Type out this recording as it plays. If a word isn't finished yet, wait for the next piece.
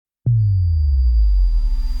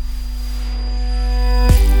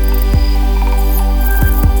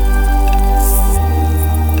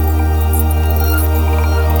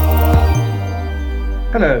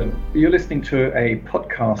Hello, you're listening to a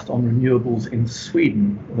podcast on renewables in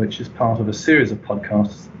Sweden, which is part of a series of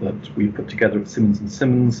podcasts that we put together at Simmons &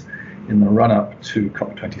 Simmons in the run-up to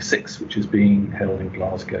COP26, which is being held in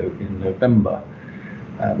Glasgow in November.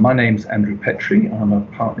 My name's Andrew Petrie. I'm a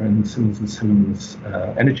partner in Simmons & Simmons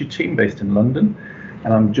energy team based in London,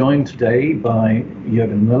 and I'm joined today by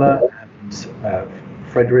Jürgen Müller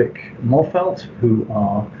and Fredrik Morfeldt, who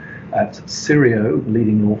are at Syrio, the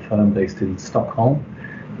leading law firm based in Stockholm.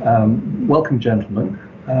 Welcome, gentlemen.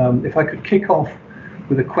 If I could kick off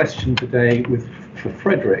with a question today for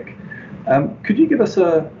Fredrik. Could you give us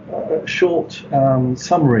a short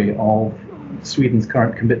summary of Sweden's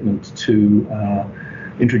current commitment to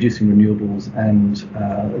introducing renewables and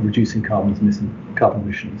reducing carbon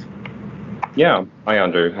emissions? Yeah, hi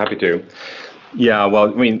Andrew, happy to. Yeah, well,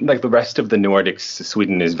 I mean, like the rest of the Nordics,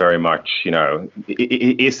 Sweden is very much,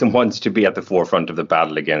 it is and wants to be at the forefront of the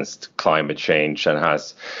battle against climate change and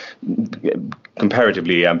has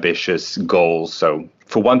comparatively ambitious goals. So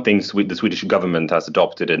for one thing, the Swedish government has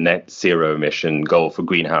adopted a net zero emission goal for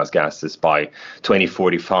greenhouse gases by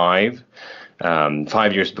 2045.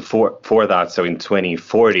 5 years before that, so in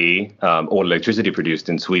 2040, all electricity produced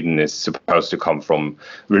in Sweden is supposed to come from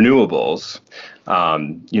renewables.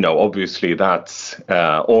 Obviously that's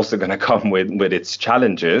also going to come with its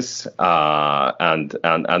challenges, and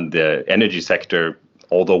the energy sector,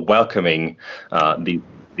 although welcoming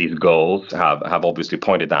these goals, have obviously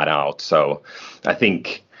pointed that out. So I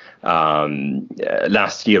think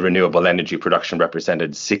last year, renewable energy production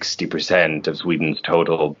represented 60% of Sweden's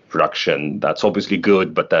total production. That's obviously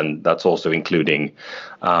good, but then that's also including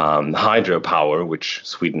hydropower, which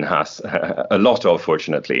Sweden has a lot of,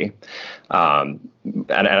 fortunately. And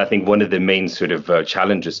I think one of the main sort of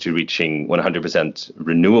challenges to reaching 100%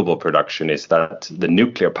 renewable production is that the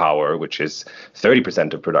nuclear power, which is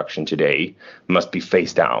 30% of production today, must be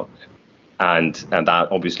phased out. And that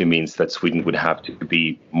obviously means that Sweden would have to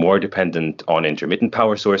be more dependent on intermittent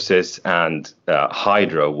power sources, and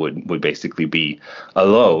hydro would basically be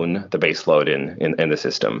alone the baseload in the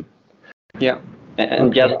system. Yeah,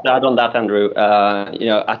 and just to add on that, Andrew,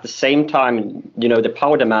 at the same time, the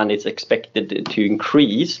power demand is expected to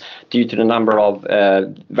increase due to the number of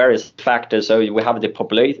various factors. So we have the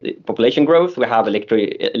population growth, we have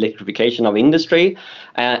electrification of industry,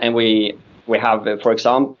 and we have, for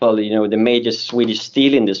example, the major Swedish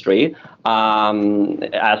steel industry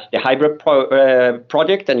as the hybrid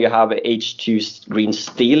project, and you have H2 Green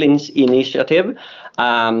Steel initiative,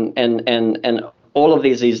 and all of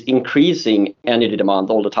this is increasing energy demand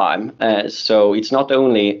all the time. So it's not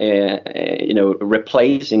only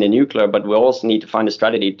replacing the nuclear, but we also need to find a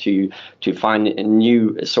strategy to find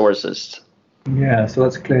new sources. Yeah, so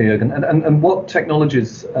that's clear, Jürgen. And what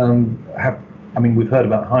technologies we've heard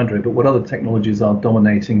about hydro, but what other technologies are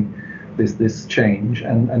dominating this change,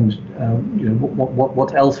 and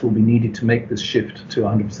what else will be needed to make this shift to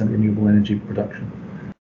 100% renewable energy production?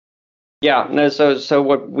 Yeah, no. So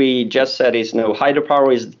what we just said is,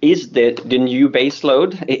 hydropower is the new base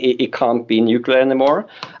load. It can't be nuclear anymore.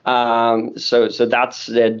 So that's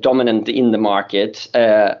the dominant in the market,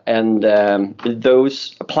 and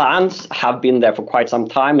those plans have been there for quite some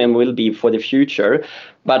time and will be for the future.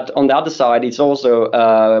 But on the other side, it's also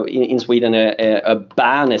in Sweden a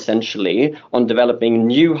ban essentially on developing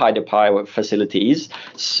new hydropower facilities.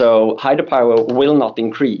 So hydropower will not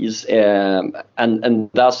increase, and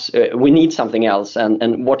thus we need something else.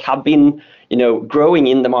 And what have been growing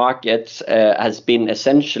in the market has been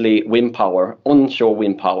essentially wind power, onshore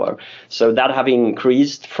wind power. So that have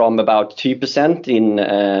increased from about 2% in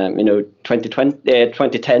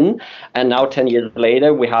 2010, and now 10 years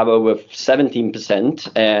later we have over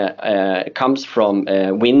 17% comes from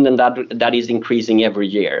wind, and that is increasing every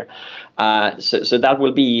year. So that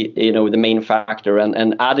will be the main factor,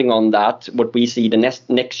 and adding on that, what we see the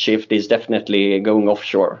next shift is definitely going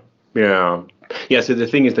offshore. Yeah, so the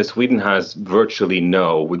thing is that Sweden has virtually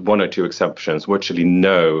no, with one or two exceptions, virtually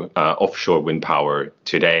no offshore wind power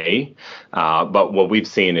today. But what we've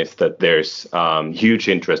seen is that there's huge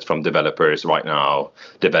interest from developers right now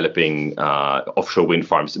developing offshore wind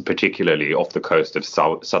farms, particularly off the coast of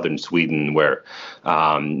southern Sweden, where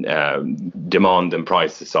demand and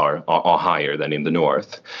prices are higher than in the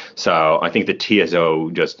north. So I think the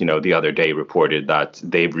TSO just the other day reported that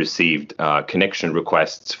they've received connection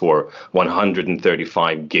requests for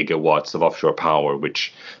 135 gigawatts of offshore power,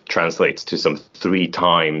 which translates to some 3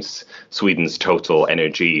 times Sweden's total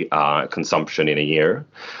energy consumption in a year.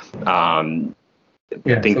 So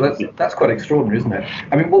that's quite extraordinary, isn't it?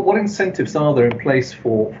 I mean, what incentives are there in place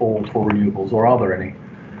for renewables, or are there any?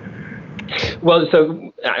 Well,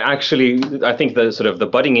 so actually, I think the sort of the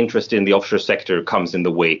budding interest in the offshore sector comes in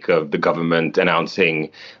the wake of the government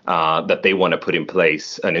announcing that they want to put in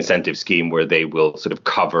place an incentive scheme where they will sort of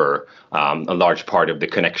cover a large part of the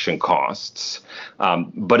connection costs.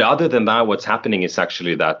 But other than that, what's happening is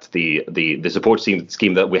actually that the support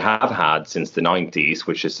scheme that we have had since the 90s,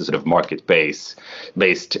 which is the sort of market-based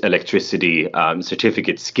electricity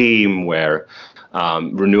certificate scheme where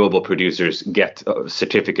renewable producers get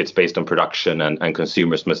certificates based on production and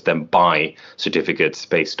consumers must then buy certificates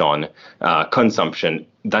based on consumption.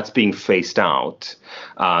 That's being phased out.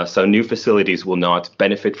 So new facilities will not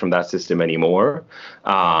benefit from that system anymore.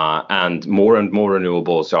 And more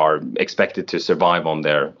renewables are expected to survive on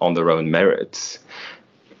their own merits.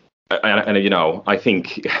 And you know, I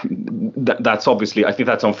think that's obviously, I think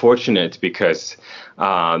that's unfortunate because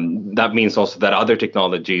that means also that other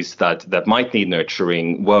technologies that might need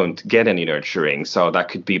nurturing won't get any nurturing. So that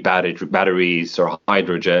could be batteries or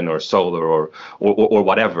hydrogen or solar or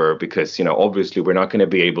whatever, because, you know, obviously we're not going to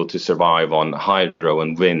be able to survive on hydro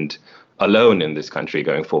and wind alone in this country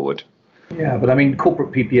going forward. Yeah, but I mean,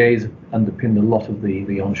 corporate PPAs underpinned a lot of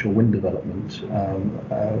the onshore wind development.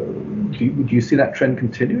 Do you see that trend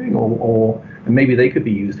continuing, or maybe they could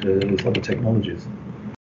be used as other technologies?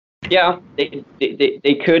 Yeah,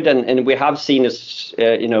 they could, and we have seen a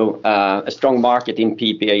strong market in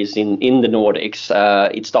PPAs in the Nordics.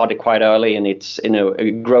 It started quite early, and it's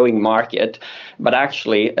a growing market. But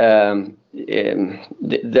actually, there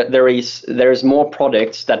is more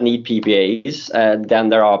products that need PPAs than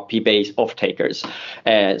there are PPAs off takers.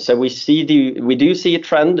 So we do see a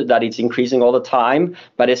trend that it's increasing all the time.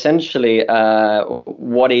 But essentially,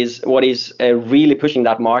 what is really pushing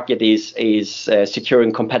that market is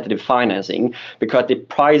securing competitive financing, because the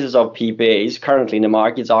prices of PPAs currently in the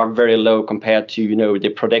markets are very low compared to the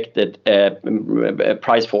predicted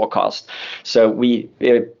price forecast. So we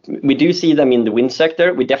do see them in the wind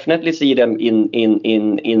sector. We definitely see them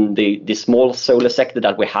in the small solar sector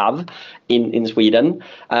that we have in Sweden.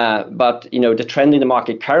 But the trend in the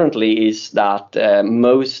market currently is that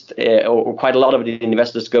most or quite a lot of the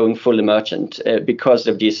investors going fully merchant because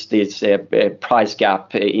of this price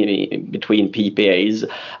gap between PPAs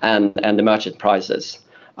and the merchant prices.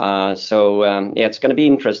 It's going to be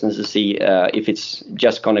interesting to see if it's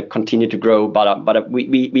just going to continue to grow. But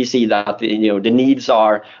we see that the needs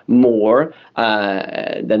are more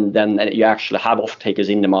than you actually have off takers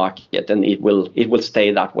in the market, and it will stay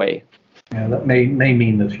that way. Yeah, that may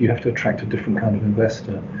mean that you have to attract a different kind of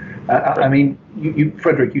investor. I mean, you,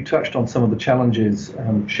 Fredrik, you touched on some of the challenges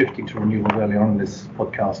shifting to renewables early on in this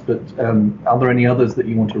podcast, but are there any others that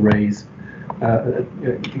you want to raise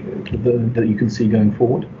that you can see going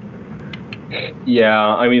forward?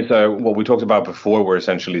 Yeah, I mean, so what we talked about before were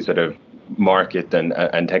essentially sort of market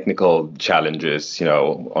and technical challenges.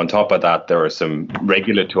 On top of that, there are some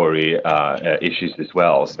regulatory issues as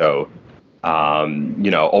well. So,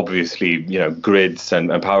 obviously, grids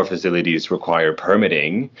and power facilities require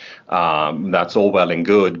permitting. That's all well and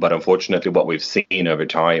good, but unfortunately, what we've seen over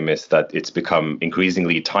time is that it's become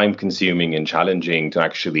increasingly time-consuming and challenging to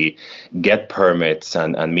actually get permits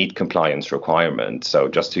and meet compliance requirements. So,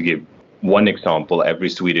 just to give one example, every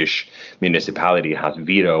Swedish municipality has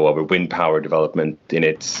veto over wind power development in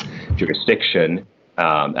its jurisdiction.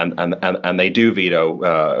 And they do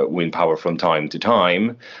veto wind power from time to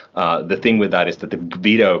time. The thing with that is that the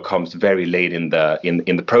veto comes very late in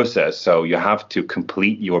the process. So you have to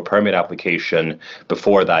complete your permit application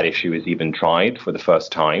before that issue is even tried for the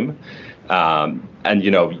first time. And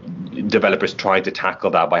developers try to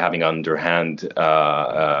tackle that by having underhand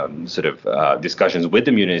discussions with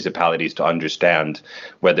the municipalities to understand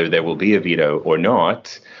whether there will be a veto or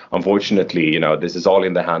not. Unfortunately, this is all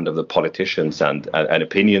in the hand of the politicians, and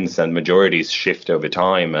opinions and majorities shift over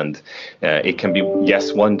time, and it can be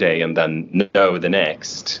yes one day and then no the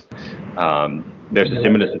next. There's a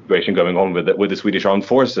similar situation going on with the Swedish Armed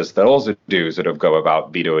Forces that also do sort of go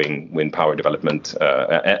about vetoing wind power development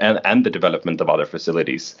and the development of other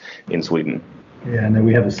facilities in Sweden. Yeah, no,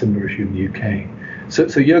 we have a similar issue in the UK. So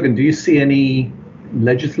Jürgen, do you see any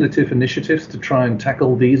legislative initiatives to try and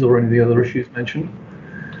tackle these or any of the other issues mentioned?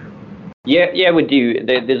 Yeah, we do.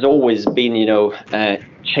 There's always been,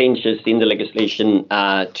 changes in the legislation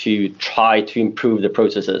to try to improve the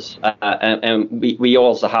processes, and we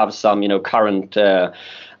also have some, current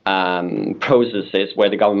processes where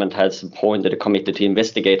the government has appointed a committee to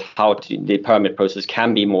investigate how the permit process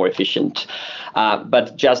can be more efficient.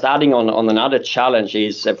 But just adding on another challenge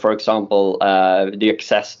is, for example, the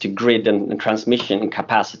access to grid and transmission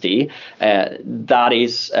capacity. That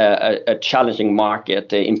is a challenging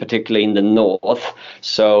market, in particular in the north.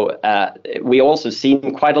 So we also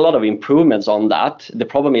seen quite a lot of improvements on that. The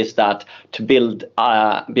problem is that to build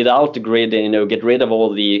out the grid and get rid of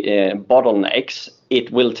all the bottlenecks, it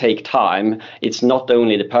will take time. It's not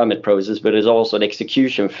only the permit process, but it's also the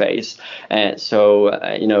execution phase. So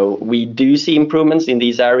we do see improvements in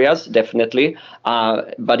these areas, definitely,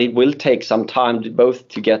 but it will take some time both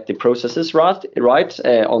to get the processes right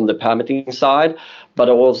on the permitting side, but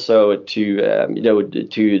also to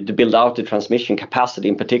build out the transmission capacity,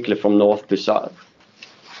 in particular from north to south.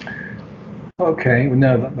 Okay,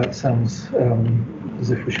 no, that sounds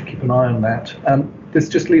as if we should keep an eye on that. This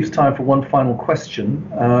just leaves time for one final question.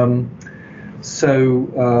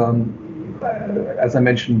 As I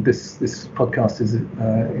mentioned, this podcast is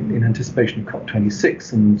in anticipation of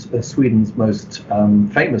COP26, and Sweden's most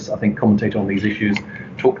famous, I think, commentator on these issues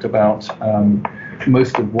talked about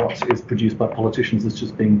most of what is produced by politicians as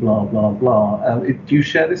just being blah blah blah. Do you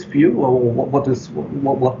share this view, or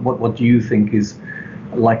what do you think is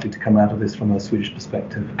likely to come out of this from a Swedish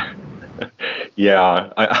perspective? Yeah,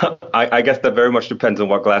 I guess that very much depends on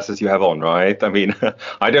what glasses you have on, right? I mean,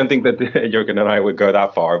 I don't think that Jürgen and I would go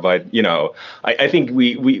that far, but I think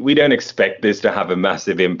we don't expect this to have a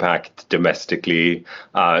massive impact domestically.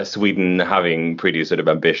 Sweden having pretty sort of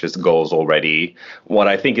ambitious goals already. What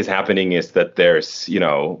I think is happening is that there's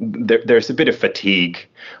a bit of fatigue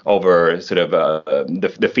over sort of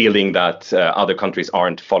the feeling that other countries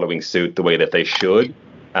aren't following suit the way that they should.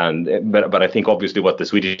 But I think obviously what the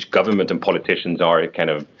Swedish government and politicians are kind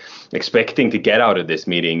of expecting to get out of this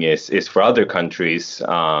meeting is for other countries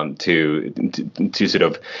to sort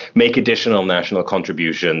of make additional national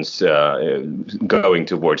contributions going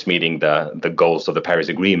towards meeting the goals of the Paris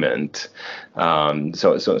Agreement.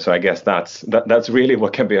 So I guess that's really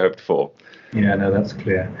what can be hoped for. Yeah, no, that's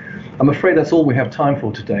clear. I'm afraid that's all we have time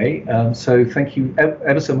for today. So thank you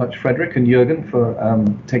ever so much, Fredrik and Jürgen, for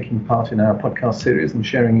taking part in our podcast series and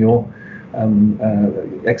sharing your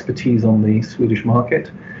expertise on the Swedish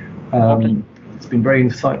market. It's been very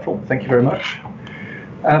insightful. Thank you very much.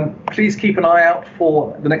 Please keep an eye out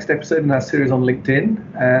for the next episode in our series on LinkedIn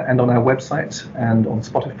and on our website and on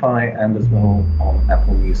Spotify and as well on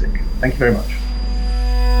Apple Music. Thank you very much.